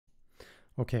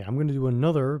Okay, I'm going to do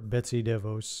another Betsy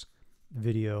Devos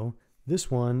video.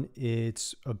 This one,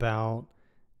 it's about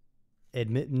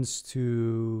admittance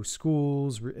to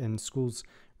schools and schools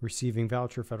receiving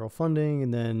voucher federal funding,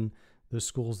 and then the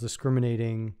schools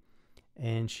discriminating.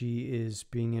 And she is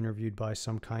being interviewed by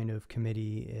some kind of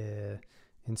committee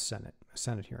in a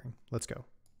Senate hearing. Let's go.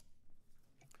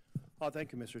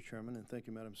 Thank you, Mr. Chairman, and thank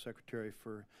you, Madam Secretary,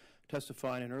 for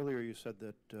testifying. And earlier you said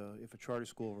that if a charter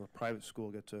school or a private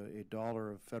school gets a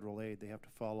dollar of federal aid, they have to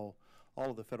follow all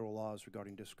of the federal laws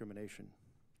regarding discrimination.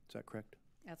 Is that correct?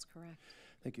 That's correct.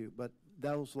 Thank you. But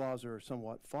those laws are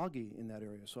somewhat foggy in that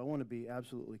area, so I want to be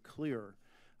absolutely clear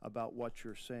about what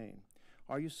you're saying.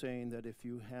 Are you saying that if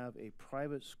you have a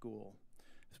private school,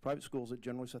 it's private schools that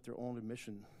generally set their own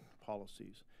admission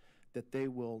policies, that they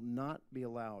will not be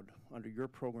allowed under your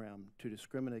program to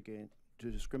discriminate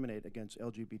against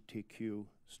LGBTQ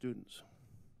students?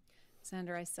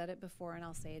 Senator, I said it before and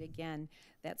I'll say it again,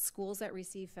 that schools that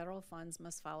receive federal funds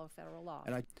must follow federal law.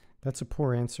 That's a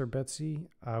poor answer, Betsy.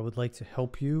 I would like to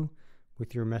help you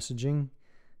with your messaging.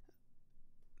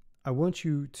 I want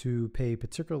you to pay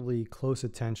particularly close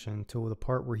attention to the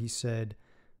part where he said,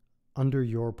 under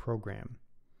your program.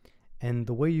 And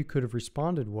the way you could have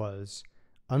responded was,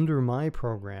 under my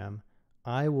program,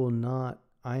 I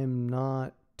am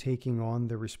not taking on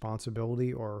the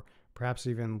responsibility or perhaps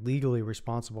even legally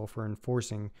responsible for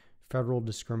enforcing federal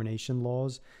discrimination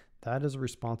laws. That is a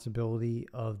responsibility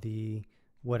of the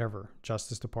whatever,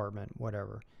 Justice Department,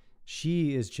 whatever.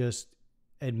 She is just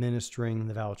administering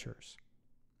the vouchers.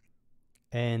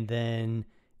 And then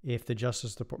if the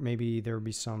Justice Department, maybe there would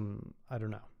be some, I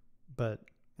don't know. But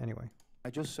anyway. I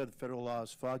just said federal law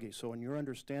is foggy. So in your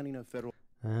understanding of federal...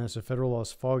 So federal law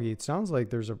is foggy. It sounds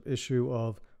like there's an issue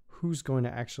of who's going to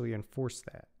actually enforce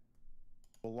that.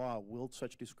 Law, will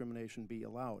such discrimination be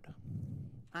allowed?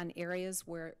 On areas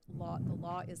where the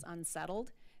law is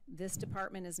unsettled, this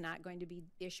department is not going to be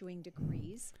issuing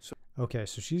decrees. Okay,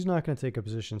 so she's not going to take a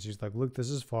position. She's like, look,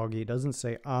 this is foggy. It doesn't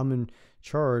say I'm in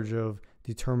charge of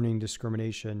determining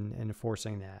discrimination and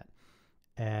enforcing that.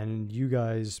 And you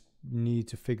guys need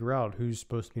to figure out who's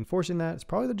supposed to be enforcing that. It's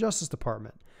probably the Justice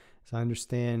Department. So I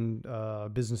understand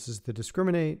businesses that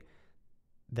discriminate,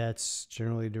 that's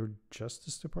generally the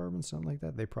Justice Department, something like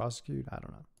that. They prosecute. I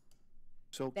don't know.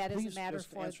 So that please is a matter just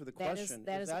for answer the question.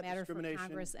 that is a matter for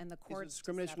Congress and the courts. Is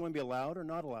discrimination going to be allowed or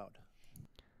not allowed?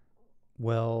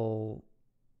 Well,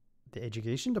 the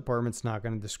Education Department's not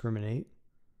going to discriminate,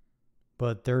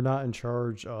 but they're not in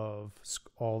charge of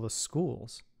all the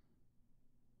schools.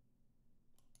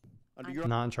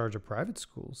 Not in charge of private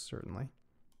schools, certainly.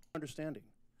 Understanding.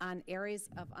 On areas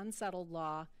of unsettled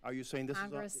law. Are you saying this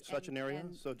Congress is such an area?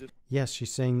 Yes,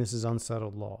 she's saying this is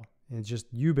unsettled law. And it's just,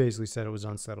 you basically said it was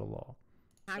unsettled law.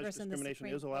 Congress and the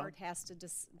Supreme Court has to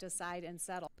decide and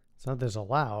settle. It's not that it's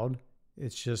allowed.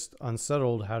 It's just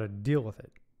unsettled how to deal with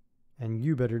it. And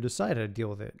you better decide how to deal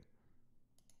with it.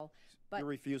 But you're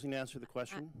refusing to answer the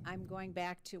question? I'm going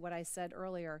back to what I said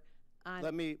earlier.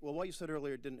 Well, what you said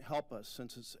earlier didn't help us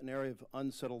since it's an area of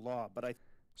unsettled law.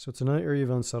 So it's another area of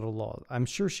unsettled law. I'm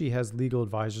sure she has legal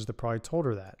advisors that probably told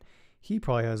her that. He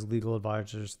probably has legal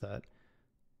advisors that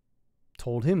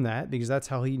told him that because that's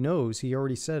how he knows. He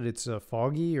already said it's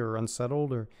foggy or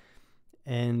unsettled,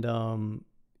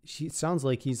 it sounds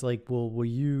like he's like, well, will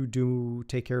you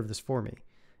take care of this for me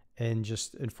and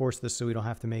just enforce this so we don't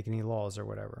have to make any laws or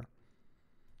whatever.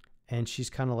 And she's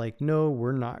kind of like, no,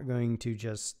 we're not going to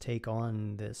just take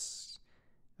on this.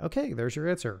 Okay, there's your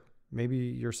answer. Maybe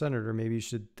you're a senator. Maybe you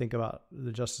should think about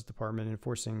the Justice Department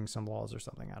enforcing some laws or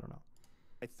something. I don't know.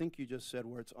 I think you just said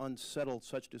where it's unsettled,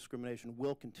 such discrimination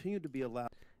will continue to be allowed.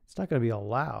 It's not going to be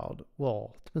allowed.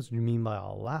 Well, it depends what you mean by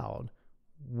allowed.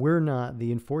 We're not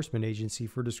the enforcement agency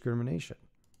for discrimination.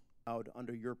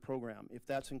 Under your program, if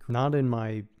that's incorrect. Not in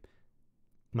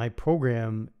my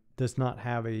program does not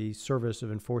have a service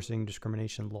of enforcing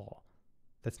discrimination law.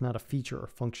 That's not a feature or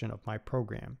function of my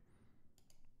program.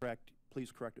 Correct.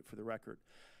 Please correct it for the record.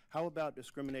 How about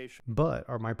discrimination? But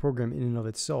my program in and of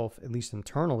itself, at least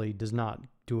internally, does not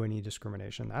do any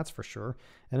discrimination. That's for sure.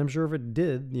 And I'm sure if it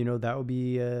did, that would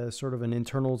be a sort of an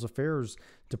internal affairs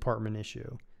department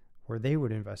issue where they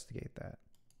would investigate that.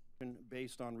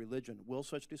 Based on religion, will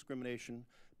such discrimination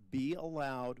be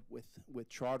allowed with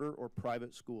charter or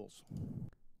private schools?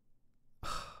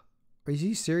 Is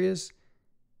he serious?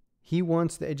 He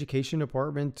wants the education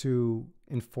department to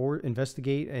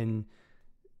investigate and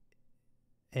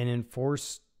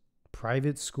enforce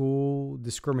private school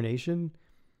discrimination?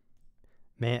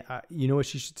 Man, you know what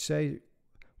she should say?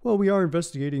 Well, we are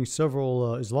investigating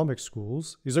several Islamic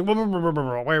schools. He's like,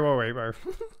 wait.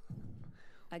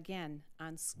 Again,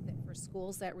 for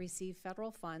schools that receive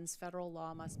federal funds, federal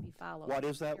law must be followed. What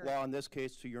is that Period. law in this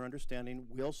case, to your understanding?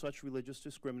 Will such religious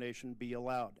discrimination be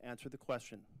allowed? Answer the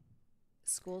question.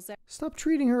 Schools that Stop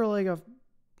treating her like a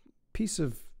piece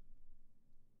of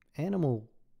animal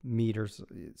meat or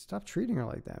stop treating her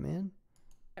like that, man.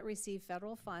 receive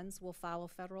federal funds will follow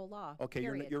federal law. Okay,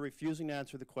 period. you're refusing to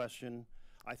answer the question.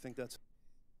 I think that's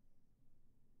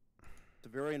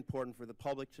very important for the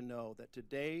public to know that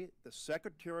today the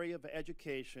Secretary of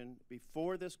Education,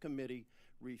 before this committee,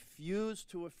 refused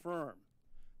to affirm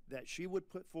that she would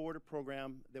put forward a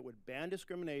program that would ban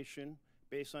discrimination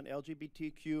based on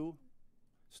LGBTQ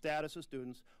status of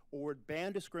students, or would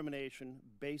ban discrimination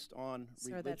based on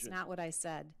religion. Sir, that's not what I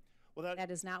said. Well, That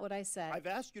is not what I said. I've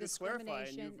asked you to clarify,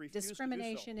 and you've refused to do so.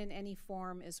 Discrimination in any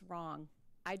form is wrong.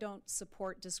 I don't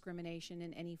support discrimination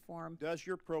in any form. Does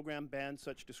your program ban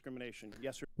such discrimination?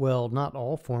 Yes or Well, not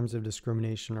all forms of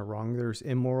discrimination are wrong. There's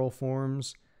immoral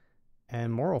forms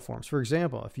and moral forms. For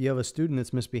example, if you have a student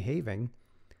that's misbehaving,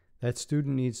 that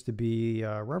student needs to be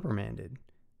reprimanded,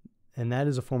 and that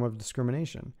is a form of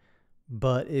discrimination.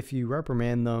 But if you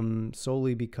reprimand them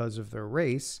solely because of their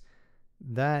race,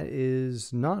 that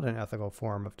is not an ethical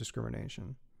form of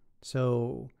discrimination.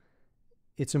 So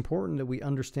it's important that we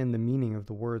understand the meaning of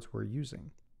the words we're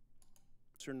using.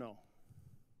 yes or no?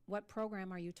 What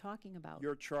program are you talking about?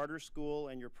 Your charter school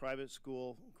and your private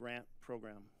school grant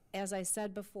program. As I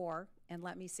said before, and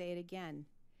let me say it again,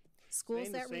 schools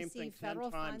Saying the that same thing receive 10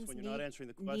 federal times funds when you're not answering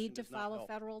the question need to does not follow help.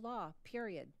 federal law,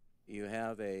 period. You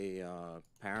have a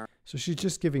parent. So she's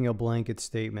just giving a blanket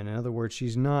statement. In other words,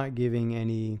 she's not giving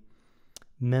any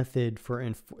method for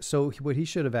so what he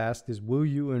should have asked is, will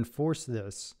you enforce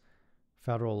this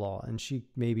federal law? And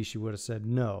maybe she would have said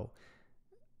no,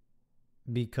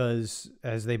 because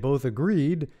as they both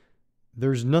agreed,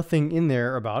 there's nothing in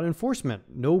there about enforcement.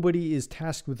 Nobody is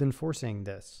tasked with enforcing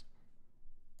this.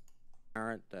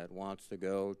 Parent that wants to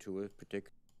go to a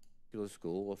particular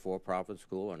school, a for-profit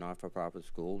school or not-for-profit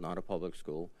school, not a public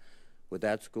school, would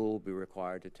that school be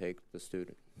required to take the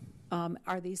student?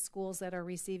 Are these schools that are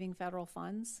receiving federal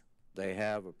funds? They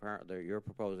have, you're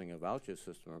proposing a voucher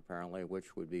system apparently,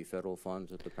 which would be federal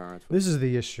funds that the parents would. This is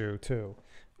the issue too.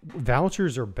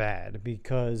 Vouchers are bad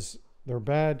because they're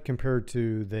bad compared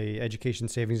to the education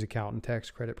savings account and tax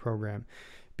credit program,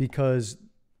 because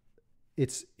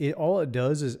all it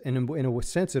does is, in a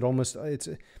sense,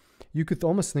 you could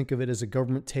almost think of it as a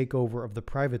government takeover of the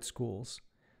private schools.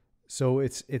 So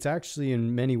it's actually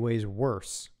in many ways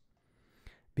worse,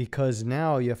 because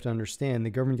now you have to understand the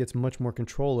government gets much more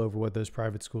control over what those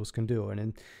private schools can do.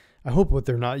 And I hope what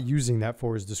they're not using that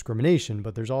for is discrimination,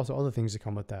 but there's also other things that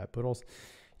come with that. But also,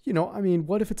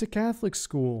 what if it's a Catholic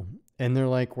school and they're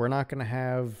like, we're not going to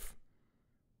have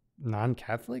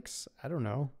non-Catholics? I don't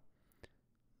know.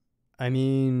 I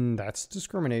mean, that's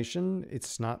discrimination.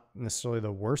 It's not necessarily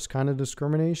the worst kind of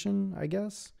discrimination, I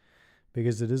guess,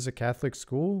 because it is a Catholic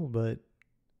school. But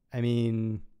I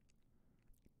mean,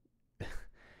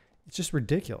 it's just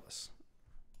ridiculous.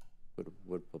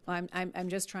 I'm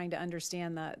just trying to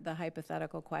understand the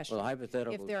hypothetical question. Well,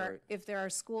 hypothetical. If there are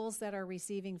schools that are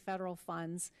receiving federal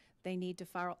funds, they need to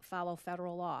follow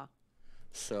federal law.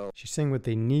 So She's saying what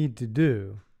they need to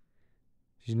do.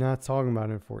 She's not talking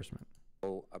about enforcement.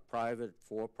 a private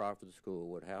for-profit school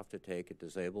would have to take a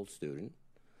disabled student.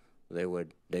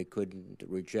 They couldn't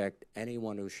reject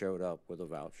anyone who showed up with a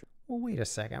voucher. Well, wait a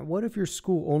second. What if your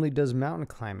school only does mountain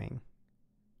climbing?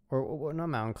 Or not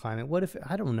mountain climbing. What if,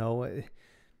 I don't know, a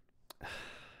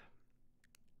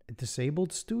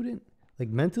disabled student? Like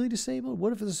mentally disabled?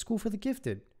 What if it's a school for the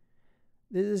gifted?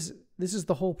 This is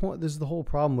the whole point. This is the whole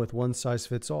problem with one size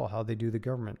fits all, how they do the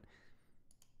government.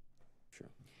 Sure.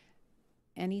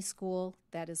 Any school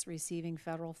that is receiving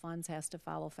federal funds has to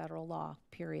follow federal law,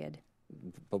 period.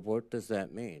 But what does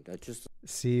that mean?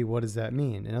 See, what does that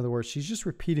mean? In other words, she's just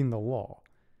repeating the law.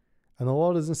 And the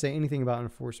law doesn't say anything about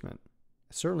enforcement.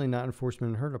 Certainly not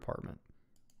enforcement in her department.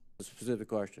 A specific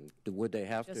question. Would they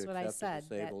have Just to what I accept said, a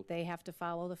disabled? that they have to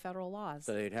follow the federal laws.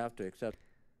 So they'd have to accept.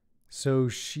 So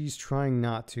she's trying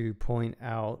not to point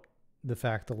out the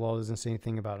fact the law doesn't say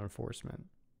anything about enforcement.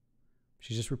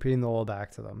 She's just repeating the law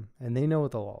back to them. And they know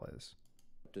what the law is.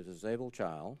 The disabled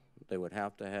child, they would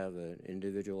have to have an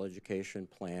individual education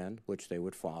plan, which they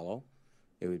would follow.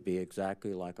 It would be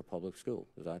exactly like a public school.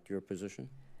 Is that your position?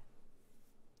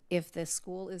 If the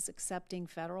school is accepting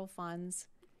federal funds,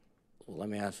 Well, let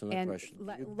me ask another question.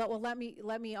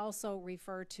 let me also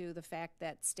refer to the fact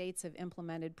that states have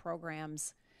implemented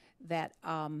programs that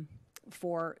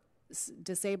for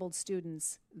disabled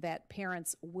students that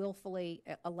parents willfully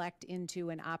elect into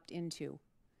and opt into.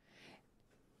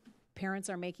 parents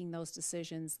are making those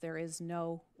decisions. There is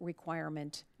no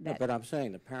requirement No, that. but I'm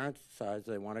saying the parent decides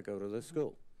they want to go to this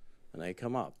school, and they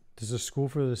come up. Does a school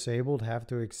for the disabled have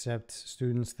to accept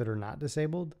students that are not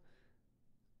disabled?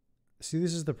 See,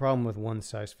 this is the problem with one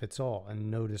size fits all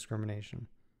and no discrimination.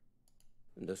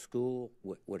 And the school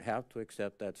would have to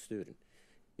accept that student.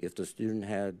 If the student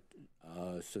had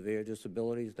severe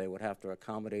disabilities, they would have to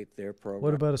accommodate their program.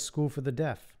 What about a school for the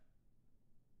deaf?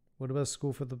 What about a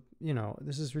school for the,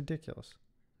 this is ridiculous.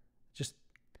 Just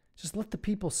let the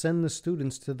people send the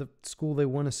students to the school they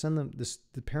want to send them.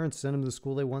 The parents send them to the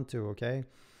school they want to, okay?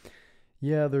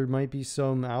 Yeah, there might be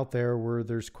some out there where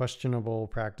there's questionable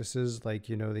practices, like,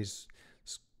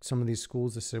 some of these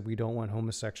schools that said we don't want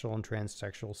homosexual and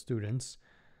transsexual students.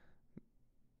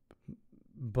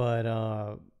 But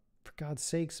for God's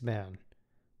sakes, man,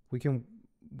 we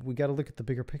got to look at the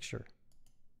bigger picture.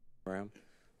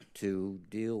 To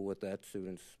deal with that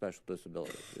student's special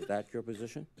disability. Is that your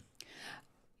position?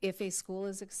 If a school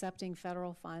is accepting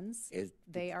federal funds,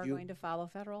 they are going to follow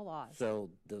federal laws. So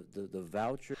the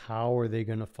voucher. How are they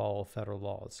going to follow federal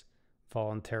laws?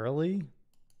 Voluntarily?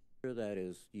 That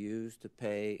is used to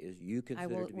pay is you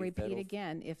consider I will to be repeat federal.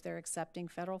 Again, if they're accepting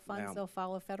federal funds, Now, they'll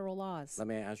follow federal laws. Let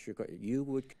me ask you a question. You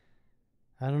would.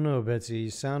 I don't know, Betsy.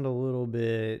 You sound a little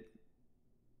bit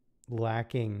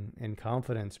lacking in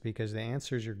confidence because the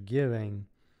answers you're giving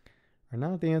are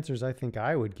not the answers I think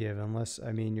I would give unless,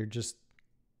 you're just...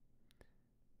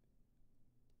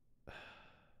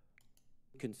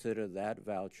 Consider that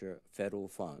voucher federal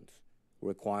funds,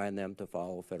 requiring them to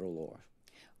follow federal law.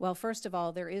 Well, first of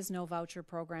all, there is no voucher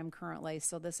program currently,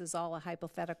 so this is all a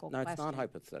hypothetical No, question. it's not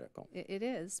hypothetical. It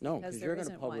is. No, because because there you're going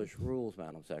to isn't one. publish rules,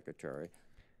 Madam Secretary.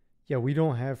 Yeah, we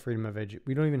don't have freedom of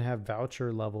we don't even have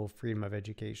voucher level freedom of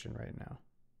education right now.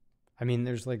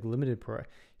 There's like limited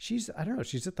I don't know,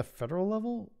 she's at the federal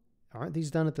level? Aren't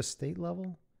these done at the state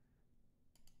level?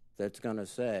 That's going to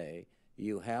say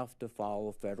you have to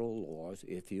follow federal laws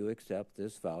if you accept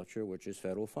this voucher, which is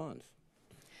federal funds.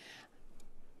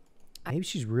 Maybe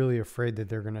she's really afraid that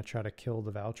they're going to try to kill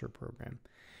the voucher program.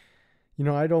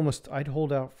 I'd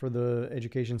hold out for the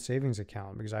education savings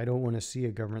account because I don't want to see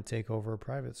a government takeover of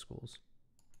private schools.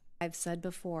 I've said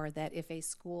before that if a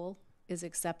school is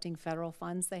accepting federal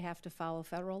funds, they have to follow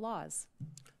federal laws.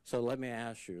 So let me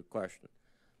ask you a question.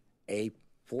 A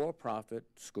for-profit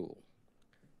school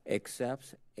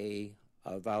accepts a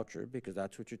voucher, because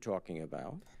that's what you're talking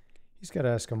about, He's got to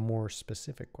ask a more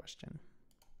specific question.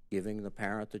 giving the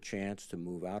parent the chance to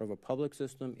move out of a public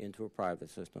system into a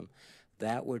private system.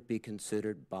 That would be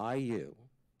considered by you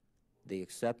the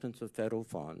acceptance of federal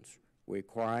funds,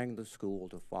 requiring the school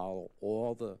to follow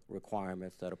all the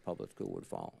requirements that a public school would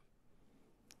follow.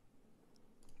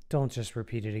 Don't just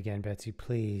repeat it again, Betsy.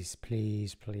 Please,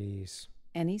 please, please.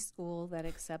 Any school that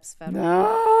accepts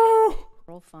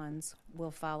federal funds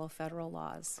will follow federal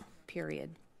laws,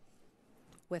 period,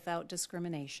 without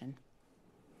discrimination.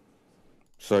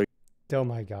 So, Oh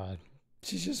my God.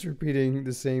 She's just repeating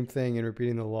the same thing and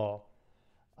repeating the law.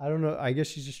 I don't know. I guess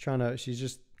she's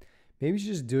just maybe she's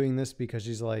just doing this because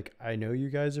she's like, I know you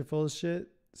guys are full of shit,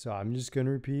 so I'm just going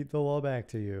to repeat the law back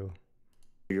to you.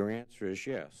 your answer is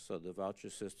yes. So the voucher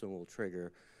system will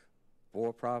trigger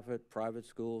for-profit private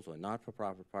schools or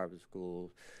not-for-profit private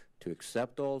schools to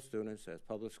accept all students, as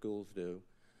public schools do,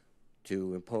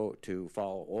 to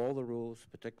follow all the rules,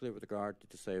 particularly with regard to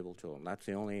disabled children. That's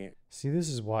the only. See, this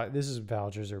is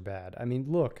vouchers are bad.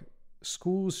 Look,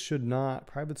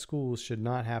 private schools should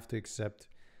not have to accept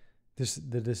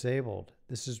the disabled.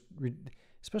 This is,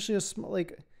 especially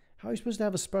how are you supposed to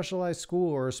have a specialized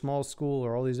school or a small school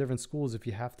or all these different schools if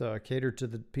you have to cater to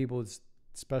the people with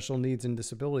special needs and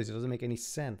disabilities? It doesn't make any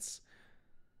sense.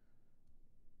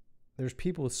 There's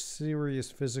people with serious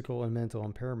physical and mental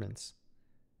impairments.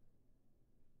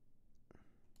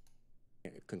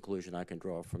 Conclusion I can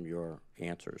draw from your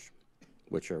answers,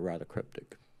 which are rather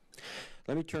cryptic.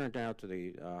 Let me turn now to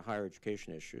the higher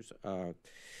education issues.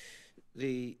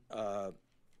 The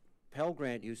Pell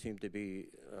Grant you seem to be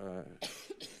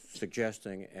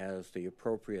suggesting as the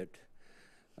appropriate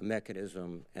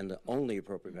mechanism and the only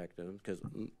appropriate mechanism, because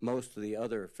most of the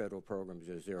other federal programs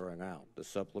are zeroing out. The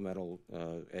supplemental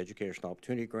educational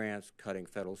opportunity grants, cutting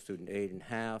federal student aid in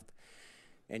half,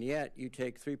 and yet you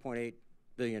take $3.8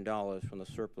 billion from the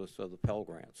surplus of the Pell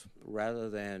Grants rather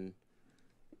than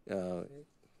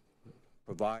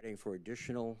providing for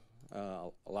additional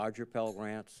larger Pell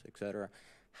Grants, et cetera.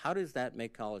 How does that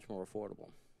make college more affordable?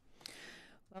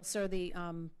 Well, sir, the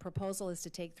proposal is to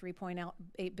take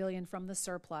 $3.8 billion from the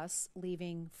surplus,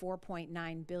 leaving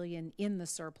 $4.9 billion in the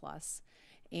surplus.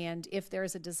 And if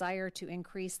there's a desire to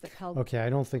increase the Pell Okay, I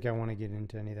don't think I want to get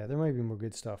into any of that. There might be more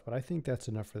good stuff, but I think that's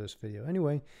enough for this video.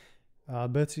 Anyway,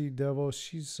 Betsy Devos,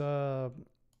 she's, I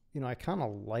kind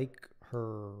of like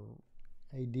her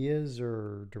ideas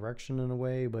or direction in a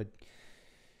way, but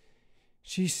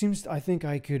she seems, I think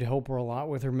I could help her a lot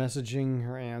with her messaging,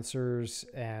 her answers,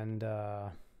 and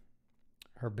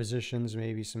her positions,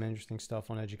 maybe some interesting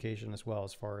stuff on education as well,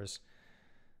 as far as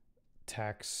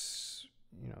tax,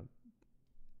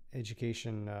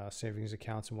 education savings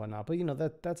accounts and whatnot.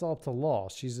 But that's all up to law.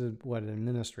 She's an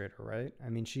administrator, right? I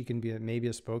mean, she can be maybe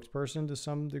a spokesperson to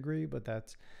some degree, but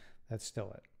that's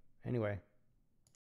still it. Anyway,